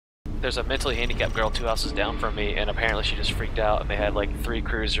there's a mentally handicapped girl 2 houses down from me, and apparently she just freaked out, and they had like 3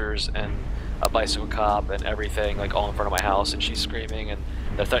 cruisers and a bicycle cop and everything like all in front of my house, and she's screaming, and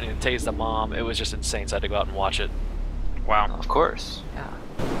they're threatening to tase the mom. It was just insane, so I had to go out and watch it. Wow. Of course. Yeah.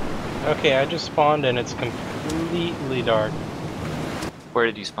 Okay, I just spawned and it's completely dark. Where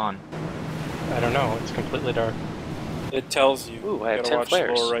did you spawn? I don't know, it's completely dark. It tells you. Ooh, I You have gotta 10 watch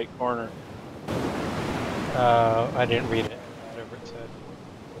flares. the lower right corner. I didn't read it, whatever it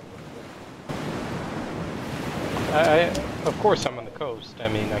said. Of course I'm on the coast. I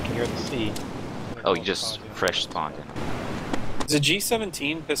mean, I can hear the sea. Oh, you just fresh spawned in. Is a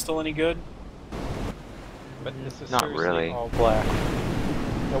G17 pistol any good? But this is Not seriously really. all black.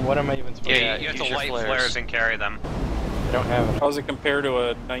 Now what am I even supposed to do? Yeah, you have use to your light flares. and carry them. I don't have it. How does it compare to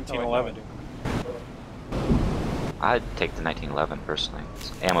a Oh, wait, no, I 1911? do. I'd take the 1911 personally.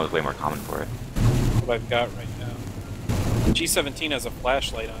 Ammo is way more common for it. What I've got right now. G17 has a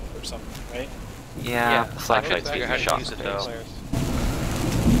flashlight on it or something, right? Yeah, I flashlights couldn't figure get out you how shot to in use the it, face.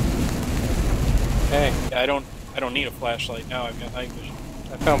 though. Hey, Yeah, I don't need a flashlight now. I've got night vision.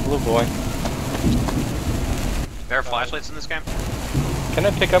 I found Blue Boy. There are flashlights in this game? Can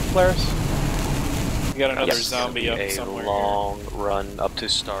I pick up flares? We got another Yes, zombie up a somewhere. long run up to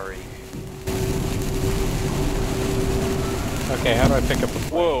Starry. Okay, how do I pick up a Here.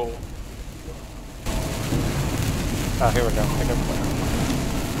 flare? Whoa! Oh, here we go. Pick up flare.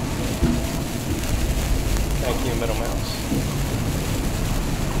 Thank you, middle mouse.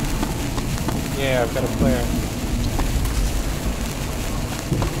 Yeah, I've got a flare.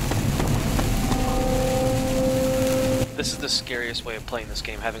 This is the scariest way of playing this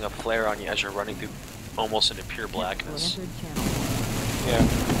game, having a flare on you as you're running through almost into pure blackness. Yeah.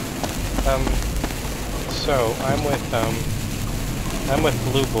 So I'm with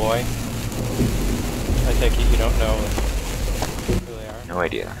Blue Boy. I take it you don't know who they are. No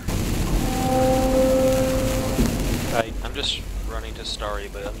idea. I'm just running to Starry,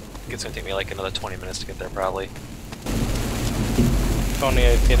 but it's gonna take me like another 20 minutes to get there probably. If only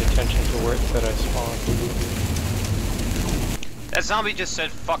I paid attention to where it said I spawned. That zombie just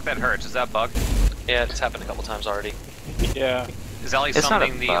said, fuck that hurts. Is that bug? Yeah, it's happened a couple times already. Yeah. Is that like It's not a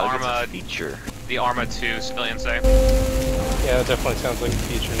something the bug, it's a ArmA feature. the ArmA 2 civilians say? Yeah, it definitely sounds like a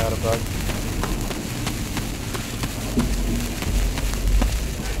feature, not a bug.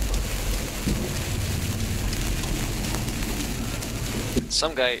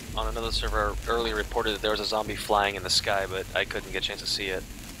 Some guy on another server earlier reported that there was a zombie flying in the sky, but I couldn't get a chance to see it.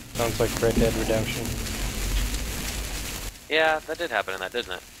 Sounds like Red Dead Redemption. Yeah, that did happen in that,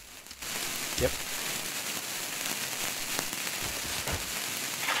 didn't it? Yep.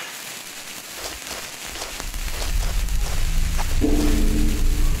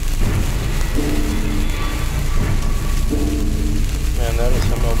 Man, that is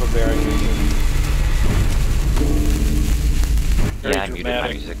some overbearing music. Very Yeah, I muted my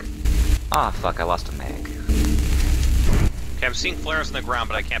dramatic. music. Ah, fuck, I lost a mag. Okay, I'm seeing flares on the ground,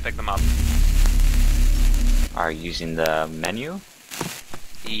 but I can't pick them up. Are you using the menu?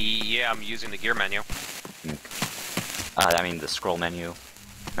 Yeah, I'm using the gear menu. I mean the scroll menu.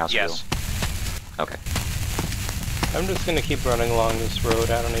 Mouse Yes. wheel. Okay. I'm just gonna keep running along this road.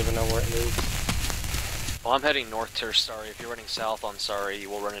 I don't even know where it leads. Well, I'm heading north to Starry. If you're running south on Starry, you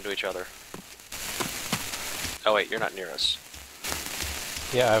will run into each other. Oh wait, you're not near us.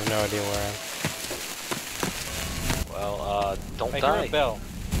 Yeah, I have no idea where I am. Well, don't I die. hear a bell.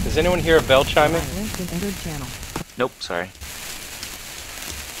 Does anyone hear a bell chiming? Nope, sorry.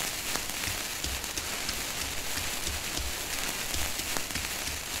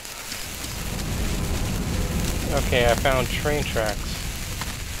 Okay, I found train tracks.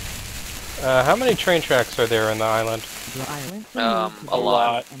 How many train tracks are there in the island? A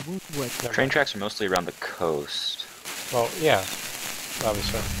lot. Train tracks are mostly around the coast. Well, yeah,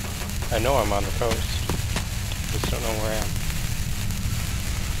 obviously. I know I'm on the coast. Just don't know where I am.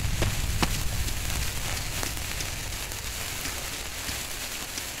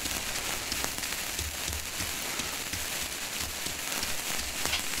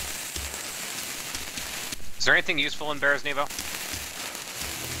 Is there anything useful in Bears Nevo?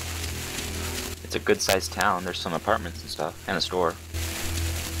 It's a good sized town. There's some apartments and stuff, and a store.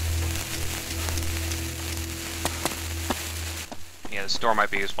 Yeah, the store might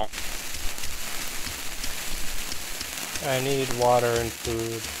be useful. I need water and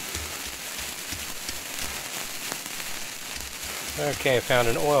food. Okay, I found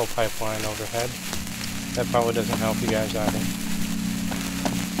an oil pipeline overhead. That probably doesn't help you guys either.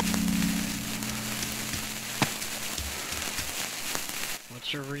 What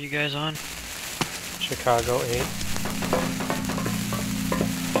server are you guys on? Chicago 8.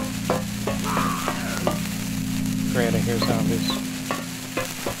 hear zombies.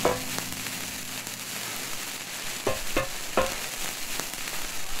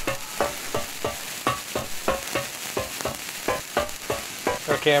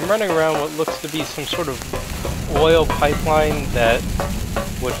 Okay, I'm running around what looks to be some sort of oil pipeline that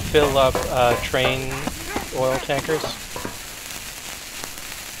would fill up train oil tankers.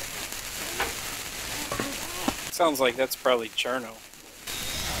 Sounds like that's probably Cherno.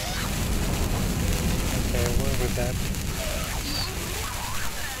 Okay, where would that be?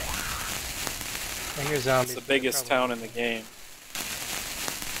 I hear zombies. It's the biggest town in the game.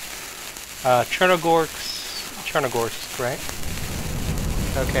 Chernogorsk, right?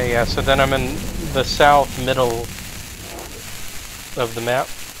 Okay, yeah, so then I'm in the south middle of the map.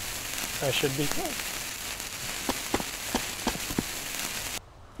 I should be.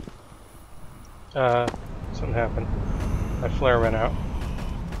 Something happened. My flare went out.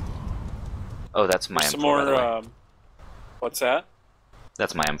 Oh, that's my Some M4, by the way. more, what's that?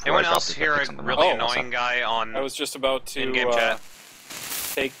 That's my M4. Anyone I dropped else it to hear fix a something really else. annoying guy on I was just about to in-game chat?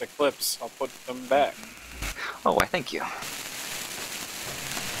 take the clips. I'll put them back. Oh, why thank you.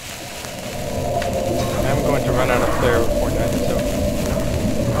 I'm going to run out of flare before night is over.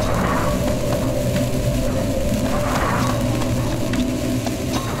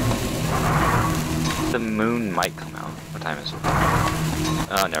 The moon might come out. What time is it?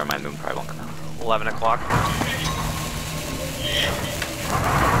 Oh, never mind. Moon probably won't come out. 11 o'clock.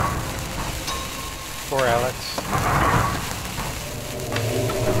 Poor Alex.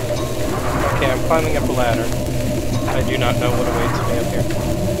 Okay, I'm climbing up a ladder. I do not know what awaits me up here.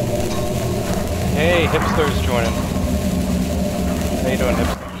 Hey, Hipster's joining. How you doing,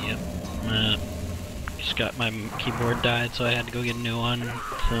 Hipster? Yep. Just got my keyboard died, so I had to go get a new one.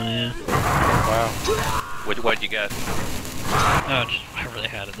 So yeah. Wow. What'd you get? Oh, just whatever they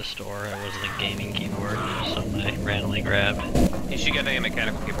had at the store. It wasn't a gaming keyboard, just something I randomly grabbed. You should get a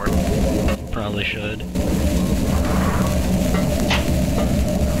mechanical keyboard. Probably should.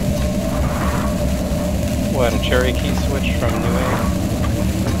 What, a cherry key switch from Newegg?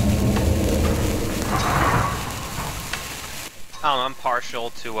 I'm partial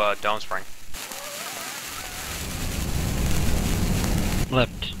to Dome Spring.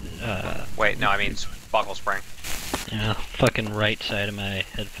 Left, Wait, no, I mean Buckle Spring. yeah, fucking right side of my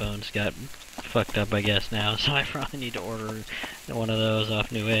headphones got fucked up, I guess, now, so I probably need to order one of those off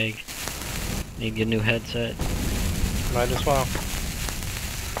Newegg. Need to get a new headset. Might as well.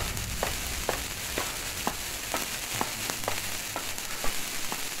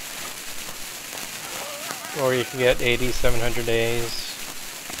 Or you can get 8700As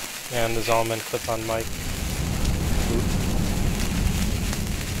and the Zalman clip-on mic.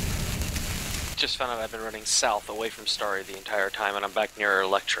 Just found out I've been running south away from Starry the entire time, and I'm back near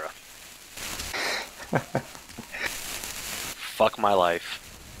Electra. Fuck my life.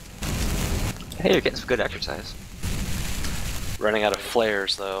 Hey, you're getting some good exercise. Running out of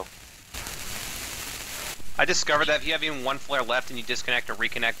flares, though. I discovered that if you have even one flare left and you disconnect and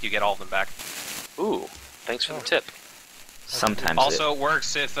reconnect, you get all of them back. Ooh, thanks for the tip. Sometimes Also, it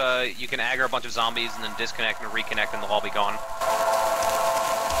works if you can aggro a bunch of zombies and then disconnect and reconnect and they'll all be gone.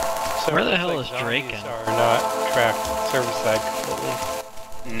 So Where the it hell looks is like Drake zombies in? are not tracked server side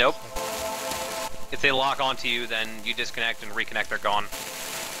completely. Nope. If they lock onto you, then you disconnect and reconnect, they're gone.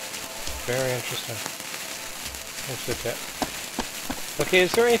 Very interesting. Thanks for the tip. Okay,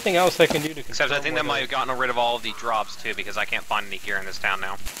 is there anything else I can do to confirm Except I think that whether- might have gotten rid of all of the drops too, because I can't find any gear in this town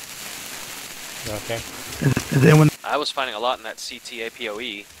now. Okay. I was finding a lot in that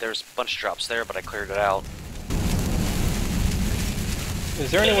CTAPOE. There's a bunch of drops there, but I cleared it out. Is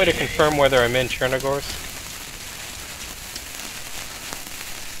there any way to confirm whether I'm in Chernogorsk?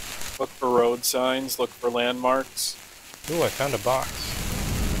 Look for road signs, look for landmarks. Ooh, I found a box.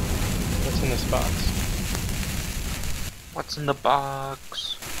 What's in this box? What's in the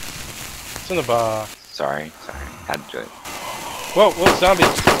box? What's in the box? Sorry. Had to do it. Whoa, zombies!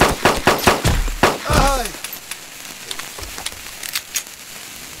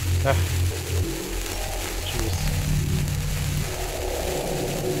 Ah. Jeez.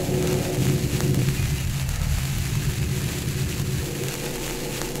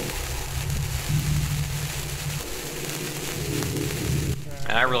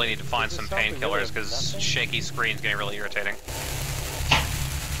 And I really need to find some There's something painkillers really because nothing. shaky screen's getting really irritating.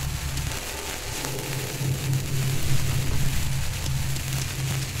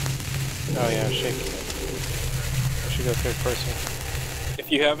 Oh yeah, shaky. I should go third person.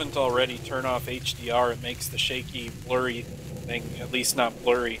 If you haven't already, turn off HDR. It makes the shaky, blurry thing at least not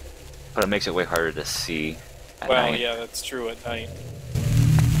blurry. But it makes it way harder to see at Well, night. yeah, that's true at night.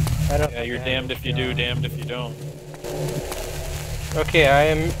 I don't Yeah, think you're I damned have if you do, HDR. damned if you don't. Okay,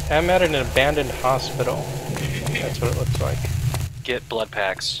 I'm at an abandoned hospital. That's what it looks like. Get blood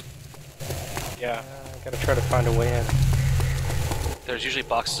packs. Yeah. I gotta try to find a way in. There's usually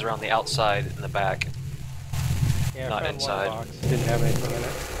boxes around the outside in the back. Yeah, Not I found inside. one box. Didn't have anything in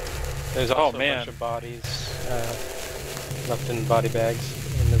it. There's also a bunch of bodies left in body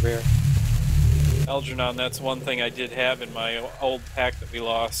bags in the rear. Algernon, that's one thing I did have in my old pack that we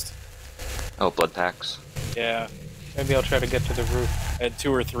lost. Oh, blood packs. Yeah, Maybe I'll try to get to the roof. I had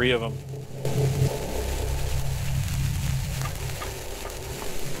 2 or 3 of them.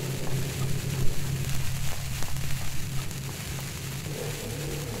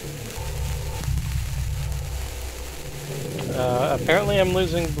 Apparently I'm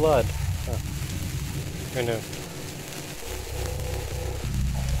losing blood. Huh. Who knew?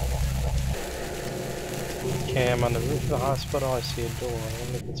 Okay, I'm on the roof of the hospital. I see a door. I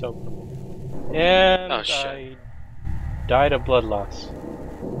wonder if it's open. And Oh, shit. I died of blood loss.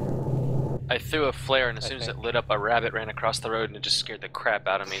 I threw a flare, and as I soon as it think. lit up, a rabbit ran across the road, and it just scared the crap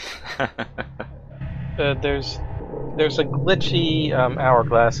out of me. There's a glitchy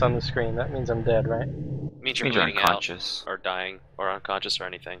hourglass on the screen. That means I'm dead, right? Means you're Means you're bleeding unconscious. out, or dying, or unconscious, or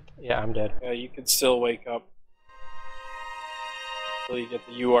anything. Yeah, I'm dead. Yeah, you could still wake up until you get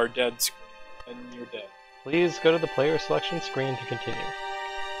the "You are dead" screen, and you're dead. Please go to the player selection screen to continue.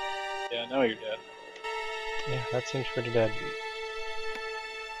 Yeah, now you're dead. Yeah, that seems pretty dead.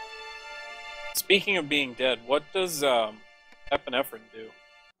 Speaking of being dead, what does epinephrine do?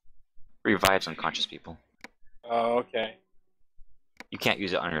 Revives unconscious people. Oh, okay. You can't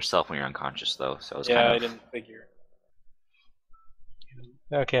use it on yourself when you're unconscious, though. So it's Yeah, kind I of. didn't figure.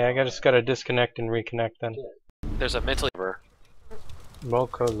 Okay, I just gotta disconnect and reconnect then. There's a mentally.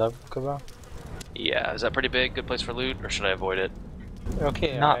 Mokolovkova? Yeah, is that pretty big? Good place for loot, or should I avoid it?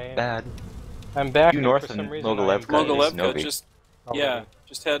 Okay, Not bad. I'm back. Due and north for in some reason Mogilevka. I'm Good. Mogilevka, Novi. just already-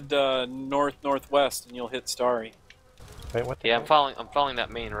 just head northwest, and you'll hit Starry. Wait, what the Yeah, hell? I'm following that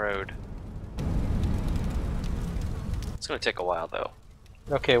main road. It's gonna take a while though.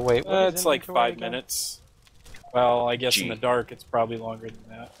 Okay, wait. what is It's like inventory 5 again? minutes. Well, I guess in Gee. the dark it's probably longer than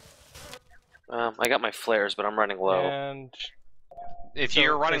that. I got my flares, but I'm running low. And If So,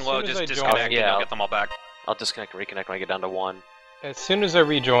 you're running as low, soon as just I disconnect join- and Yeah. you'll get them all back. I'll disconnect and reconnect when I get down to 1. as soon as I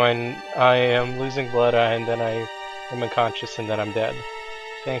rejoin, I am losing blood, and then I am unconscious, and then I'm dead.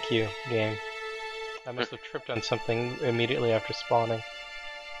 Thank you, game. I must have tripped on something immediately after spawning.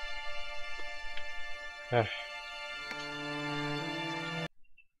 Ugh.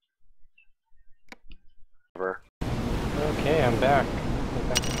 Okay, I'm back.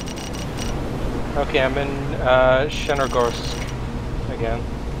 Okay, I'm in Shenogorsk again.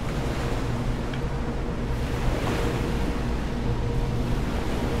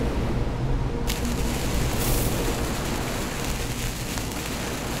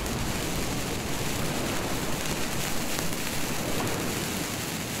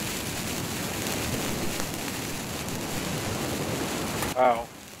 Wow.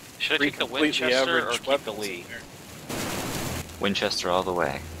 Should I Three take the completely Winchester or average keep the weapons Lee? in there. Winchester all the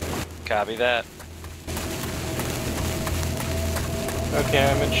way. Copy that. Okay,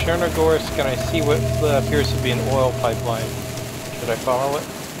 I'm in Chernogorsk and I see what appears to be an oil pipeline. Should I follow it?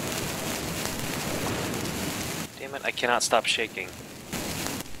 Damn it, I cannot stop shaking.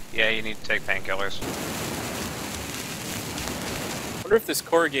 Yeah, you need to take painkillers. Wonder if this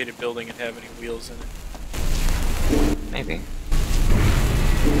corrugated building would have any wheels in it. Maybe.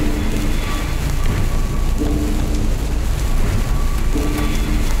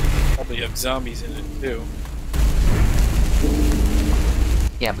 Probably have zombies in it too.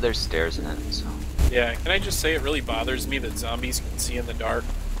 Yeah, but there's stairs in it, so. Yeah, can I just say it really bothers me that zombies can see in the dark?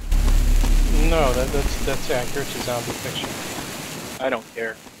 No, that's accurate to zombie fiction. I don't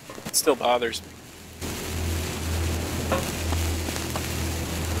care. It still bothers me.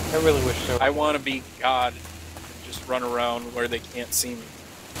 I really wish so. I want to be God and just run around where they can't see me.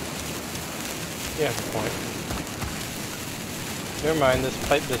 Yeah, good point. Never mind, this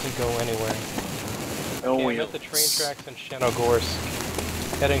pipe doesn't go anywhere. No Okay, I'm wheels. at the train tracks in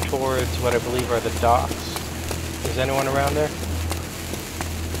Shenogorsk, heading towards what I believe are the docks. Is anyone around there?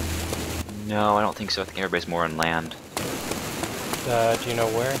 No, I don't think so. I think everybody's more on land. Do you know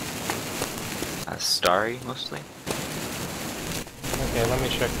where? Starry, mostly. Okay, let me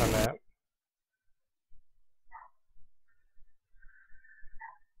check on that.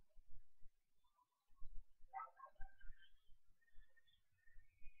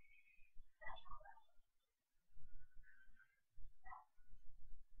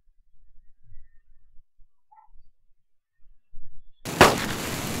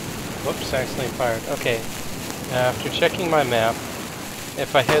 Whoops, accidentally fired. Okay. After checking my map,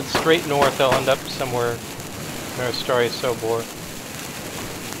 if I head straight north, I'll end up somewhere near Starry Sobor.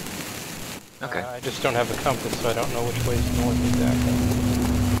 Okay. I just don't have a compass, so I don't know which way is north exactly.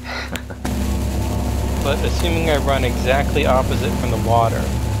 But assuming I run exactly opposite from the water,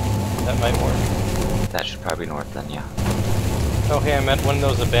 that might work. That should probably be north then, yeah. Oh hey, I meant one of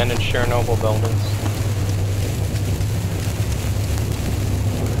those abandoned Chernobyl buildings.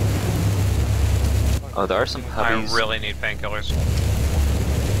 Oh, there are some puppies. I really need painkillers.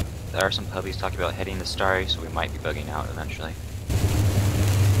 There are some puppies talking about heading to Starry, so we might be bugging out eventually.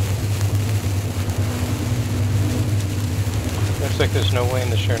 Looks like there's no way in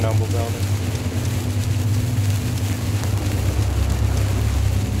the Chernobyl building.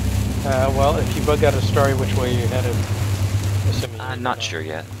 Well, if you bug out of Starry, which way are you headed? I'm not sure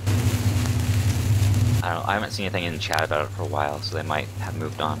yet. I don't know, I haven't seen anything in chat about it for a while, so they might have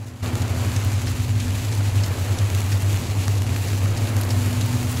moved on.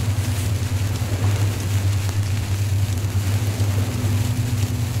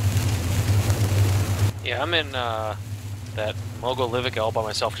 Yeah, I'm in that Mogolivic all by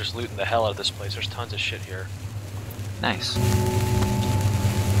myself, just looting the hell out of this place. There's tons of shit here. Nice.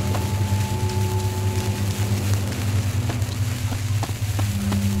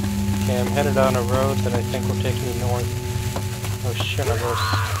 Okay, I'm headed on a road that I think will take me north of Chernobyl.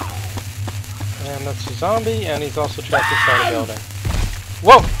 And that's a zombie, and he's also trapped inside a building.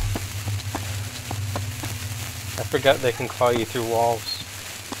 Whoa! I forgot they can claw you through walls.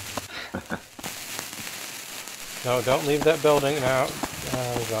 No, don't leave that building now.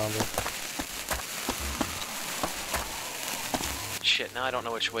 Zombie. Shit, now I don't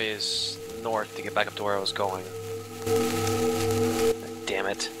know which way is north to get back up to where I was going. Damn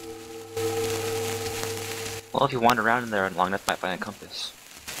it. Well, if you wander around in there long enough, you might find a compass.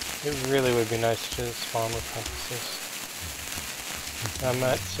 It really would be nice to spawn with compasses. I'm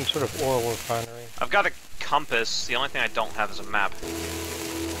at some sort of oil refinery. I've got a compass. The only thing I don't have is a map.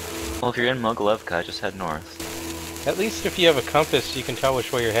 Well, if you're in Mogilevka, just head north. At least if you have a compass, you can tell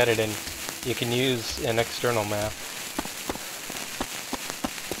which way you're headed, and you can use an external map.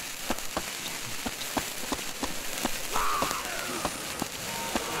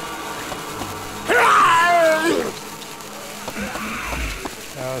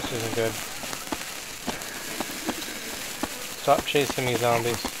 Oh, this isn't good. Stop chasing me,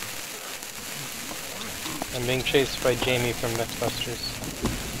 zombies. I'm being chased by Jamie from Mythbusters.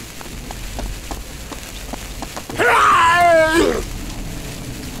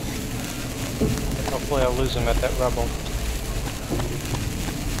 Hopefully I'll lose him at that rubble.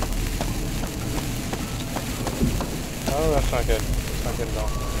 Oh, that's not good. That's not good at all.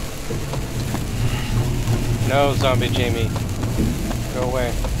 No, zombie Jamie. Go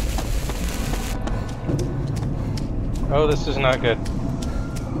away. Oh, this is not good.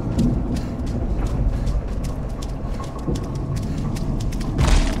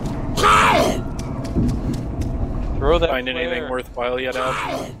 Throw that Find flare. anything worthwhile yet,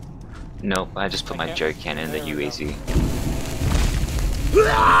 Al? Nope, I just put my jerry can in the UAZ.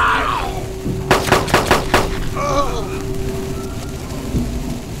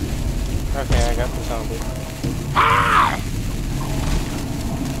 Okay, I got the zombie.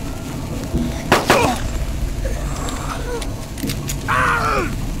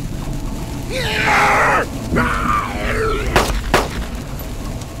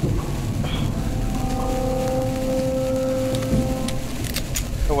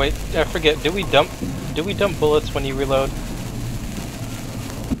 Oh wait, I forget. Do we dump bullets when you reload?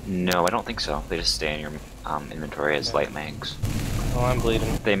 No, I don't think so. They just stay in your inventory as light mags. Oh, I'm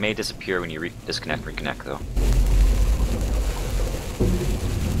bleeding. They may disappear when you disconnect and reconnect, though.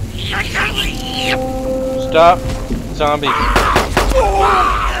 Stop, zombies.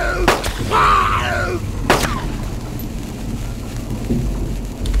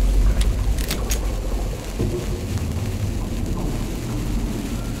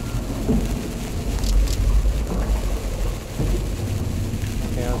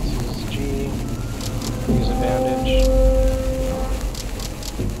 Okay, let's use G. Use a bandage.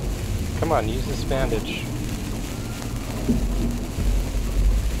 Come on, use this bandage.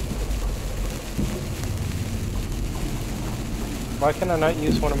 Why can I not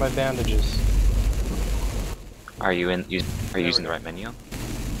use one of my bandages? Are you using the right menu?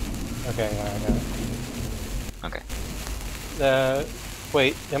 Okay, yeah, I got it. Okay.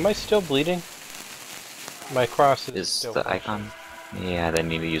 Wait, am I still bleeding? My cross is Is still the flashing. icon? Yeah, then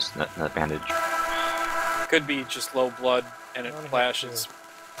you need to use the bandage. Could be just low blood and it I don't have flashes.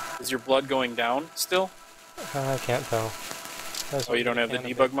 Is your blood going down still? I can't tell. Oh, you don't have the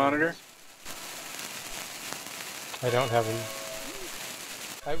debug monitor? I don't have him.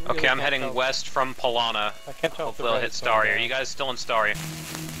 Okay, I'm heading west from Polana. I can't tell if the Hopefully I'll red hit is Starry. going Are you guys still in Starry?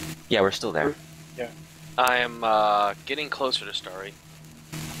 Yeah, we're still there. I am getting closer to Starry.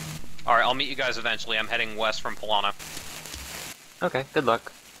 Alright, I'll meet you guys eventually. I'm heading west from Polana. Okay, good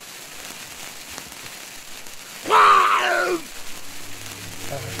luck.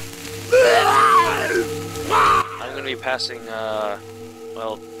 I'm gonna be passing,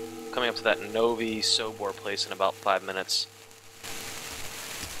 well, coming up to that Novi Sobor place in about 5 minutes.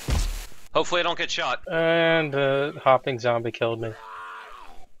 Hopefully I don't get shot. And the hopping zombie killed me.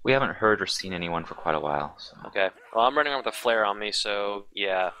 We haven't heard or seen anyone for quite a while, so... Okay. Well, I'm running around with a flare on me, so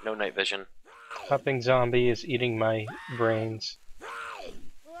yeah, no night vision. Hopping zombie is eating my brains.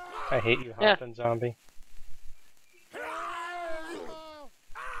 I hate you, Yeah. hopping zombie.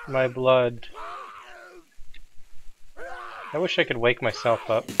 My blood. I wish I could wake myself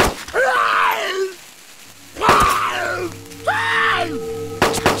up.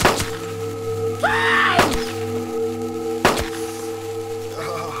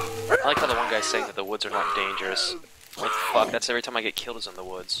 I like how the one guy's saying that the woods are not dangerous. What the fuck? That's every time I get killed is in the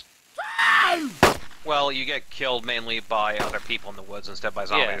woods. Well, you get killed mainly by other people in the woods instead by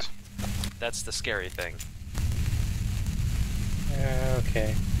zombies. That's the scary thing.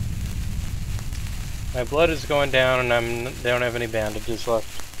 Okay. My blood is going down and I don't have any bandages left.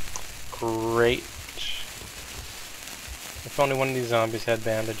 Great. If only one of these zombies had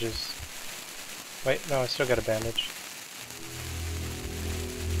bandages. Wait, no, I still got a bandage.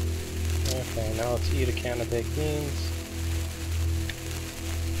 Okay, now let's eat a can of baked beans.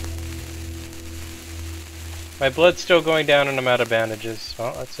 My blood's still going down and I'm out of bandages.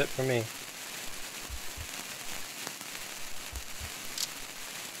 Well, that's it for me.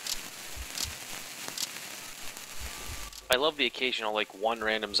 I love the occasional, like, one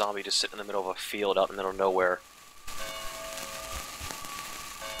random zombie just sitting in the middle of a field out in the middle of nowhere.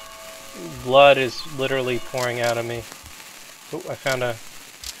 Blood is literally pouring out of me. Oh, I found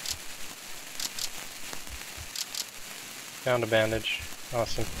a bandage.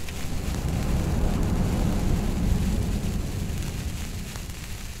 Awesome.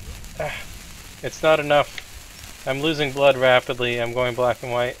 It's not enough. I'm losing blood rapidly. I'm going black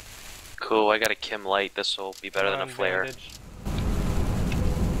and white. Cool, I got a Kim Light. This will be better than a flare. Bandage.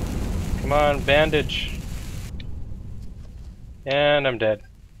 Come on, bandage. And I'm dead.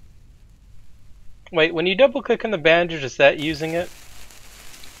 Wait, when you double click on the bandage, is that using it?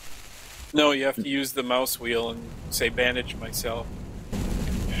 No, you have to use the mouse wheel and say bandage myself.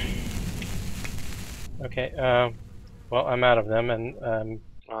 Okay, well, I'm out of them, and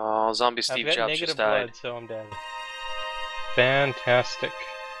Oh, zombie I've Steve got Jobs negative just died. blood, so I'm dead. Fantastic.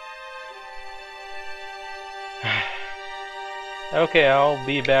 Okay, I'll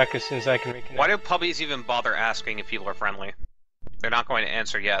be back as soon as I can reconnect. Why do puppies even bother asking if people are friendly? They're not going to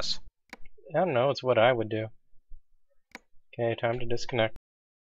answer yes. I don't know, it's what I would do. Okay, time to disconnect.